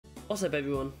What's up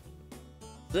everyone?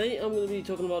 Today I'm going to be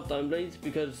talking about Diamond Blades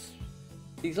because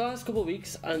these last couple of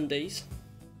weeks and days,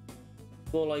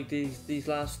 more like these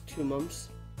last 2 months,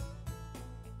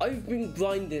 I've been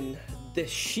grinding the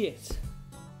shit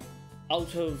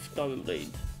out of Diamond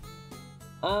Blade.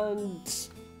 And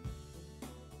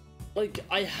like,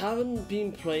 I haven't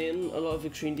been playing a lot of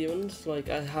Extreme Demons. Like,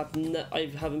 I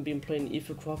haven't been playing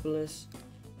Ithacropolis.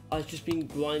 I've just been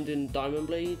grinding Diamond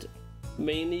Blade,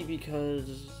 mainly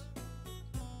because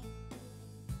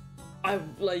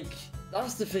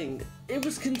that's the thing. It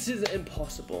was considered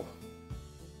impossible.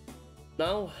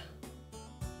 Now,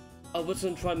 I was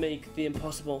gonna try and make the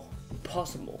impossible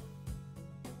possible.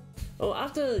 Oh,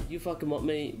 after you fucking want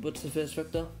me, what's the first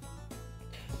victor?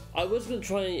 I was gonna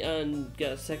try and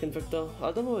get a second victor.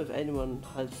 I don't know if anyone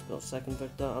has got second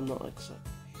victor. I'm not exactly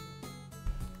sure.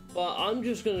 But I'm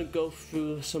just gonna go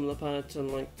through some of the parts and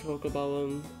like talk about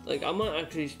them. Like, I might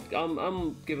actually,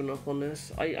 I'm giving up on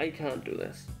this. I can't do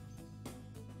this.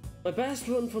 My best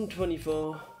run from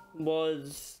 24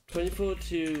 was 24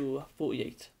 to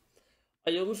 48.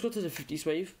 I almost got to the 50s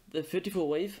wave, the 54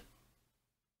 wave.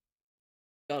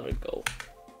 Gotta go.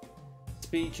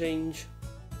 Speed change.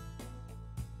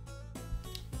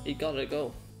 You gotta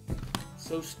go.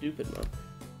 So stupid, man.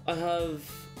 I have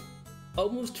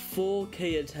almost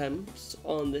 4k attempts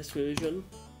on this version,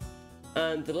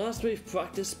 and the last wave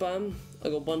practice spam I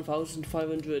got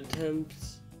 1,500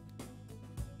 attempts,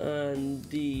 and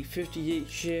the 58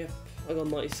 ship I got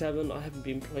 97. I haven't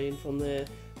been playing from there.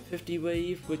 50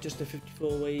 wave with just a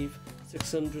 54 wave,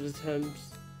 600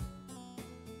 attempts.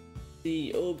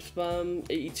 The orb spam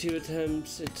 82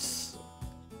 attempts. It's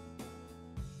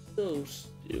so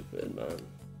stupid, man.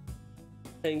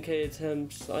 10k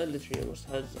attempts. I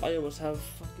almost have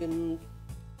fucking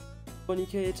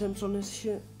 20k attempts on this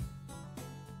shit.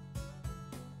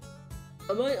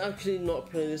 I might actually not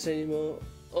play this anymore,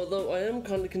 although I am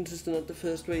kind of consistent at the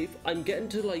first wave. I'm getting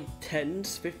to like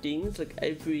 10s, 15s, like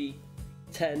every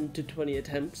 10 to 20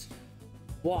 attempts.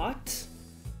 What?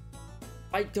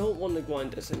 I don't want to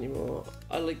grind this anymore.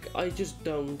 I just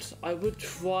don't. I would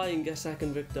try and get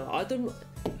second victor. Has anyone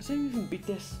even beat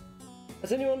this?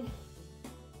 Has anyone?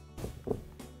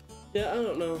 Yeah, I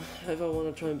don't know if I want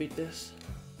to try and beat this.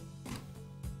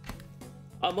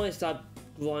 I might start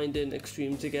grinding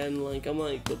extremes again. Like, I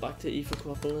might go back to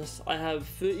Ithacropolis. I have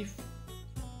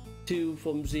 32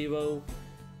 from 0,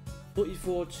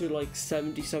 44 to like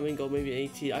 70 something, or maybe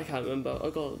 80. I can't remember. I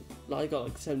got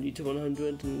like 70 to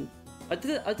 100, and I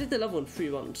did the level in 3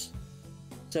 runs.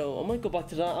 So I might go back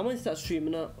to that. I might start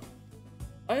streaming that.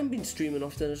 I haven't been streaming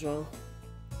often as well.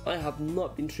 I have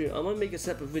not been streaming. I might make a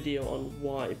separate video on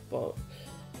why, but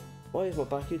why is my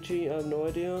back itchy? I have no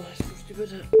idea. It's so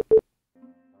stupid.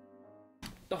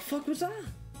 The fuck was that?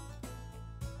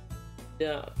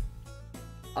 Yeah,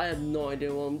 I have no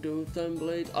idea what I'm doing with Diamond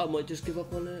Blade. I might just give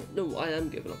up on it. No, I am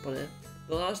giving up on it.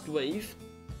 The last wave,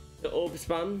 the orb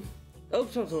spam.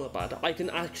 Orb spam's not bad. I can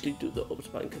actually do the orb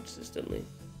spam consistently.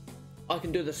 I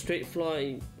can do the straight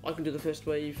fly. I can do the first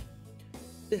wave.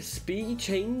 The speed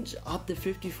change up to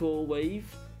 54 wave,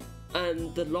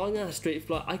 and the long ass straight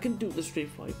fly. I can do the straight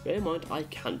fly. Bear in mind, I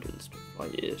can do the straight fly.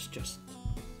 It's just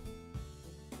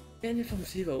getting it from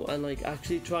 0 and like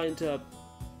actually trying to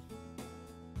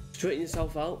straighten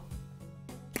yourself out.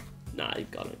 Nah, you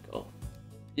gotta go.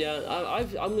 Yeah,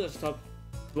 I'm gonna stop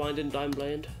grinding Diamond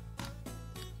Blade.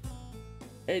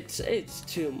 It's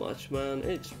too much, man.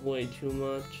 It's way too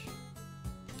much.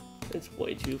 It's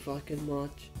way too fucking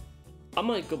much. I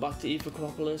might go back to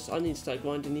Ithacropolis. I need to start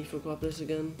grinding Ithacropolis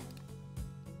again.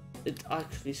 It's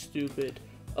actually stupid.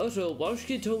 Also,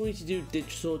 Washki told me to do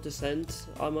digital descent.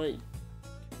 I might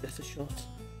give this a shot.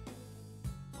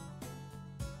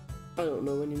 I don't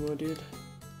know anymore, dude.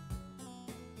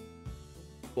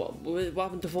 What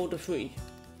happened to Folder 3?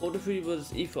 Folder 3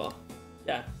 was Ether.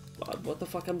 Yeah. What the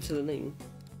fuck happened to the name?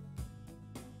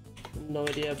 No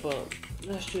idea, but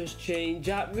let's just change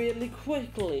that really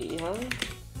quickly, huh?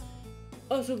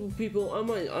 Also, people,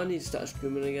 I need to start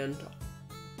streaming again.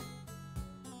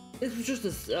 This was just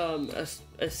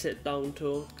a sit down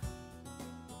talk.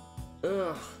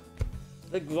 Ugh,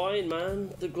 the grind,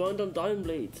 man, the grind on Diamond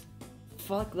Blade.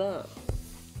 Fuck that.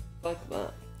 Fuck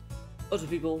that. Also,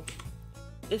 people,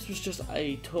 this was just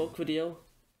a talk video.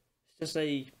 It's just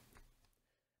a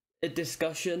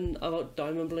discussion about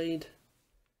Diamond Blade.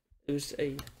 It was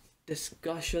a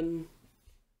discussion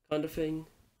kind of thing.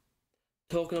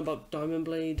 Talking about Diamond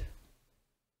Blade,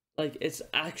 like, it's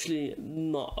actually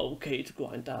not okay to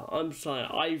grind that. I'm sorry,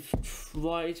 I've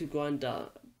tried to grind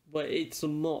that, but it's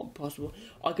not possible.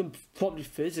 I can probably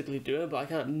physically do it, but I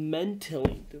can't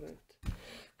mentally do it.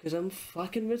 Because I'm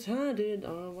fucking retarded.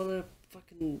 I wanna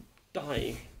fucking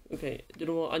die. Okay, you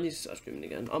know what? I need to start streaming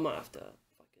again. I might have to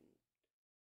fucking,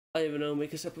 I don't even know,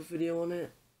 make a separate video on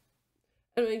it.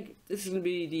 Anyway, this is gonna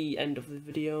be the end of the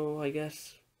video, I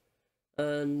guess.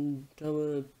 And I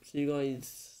will see you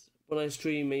guys when I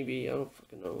stream, maybe. I don't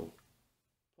fucking know.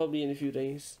 Probably in a few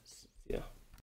days. Yeah.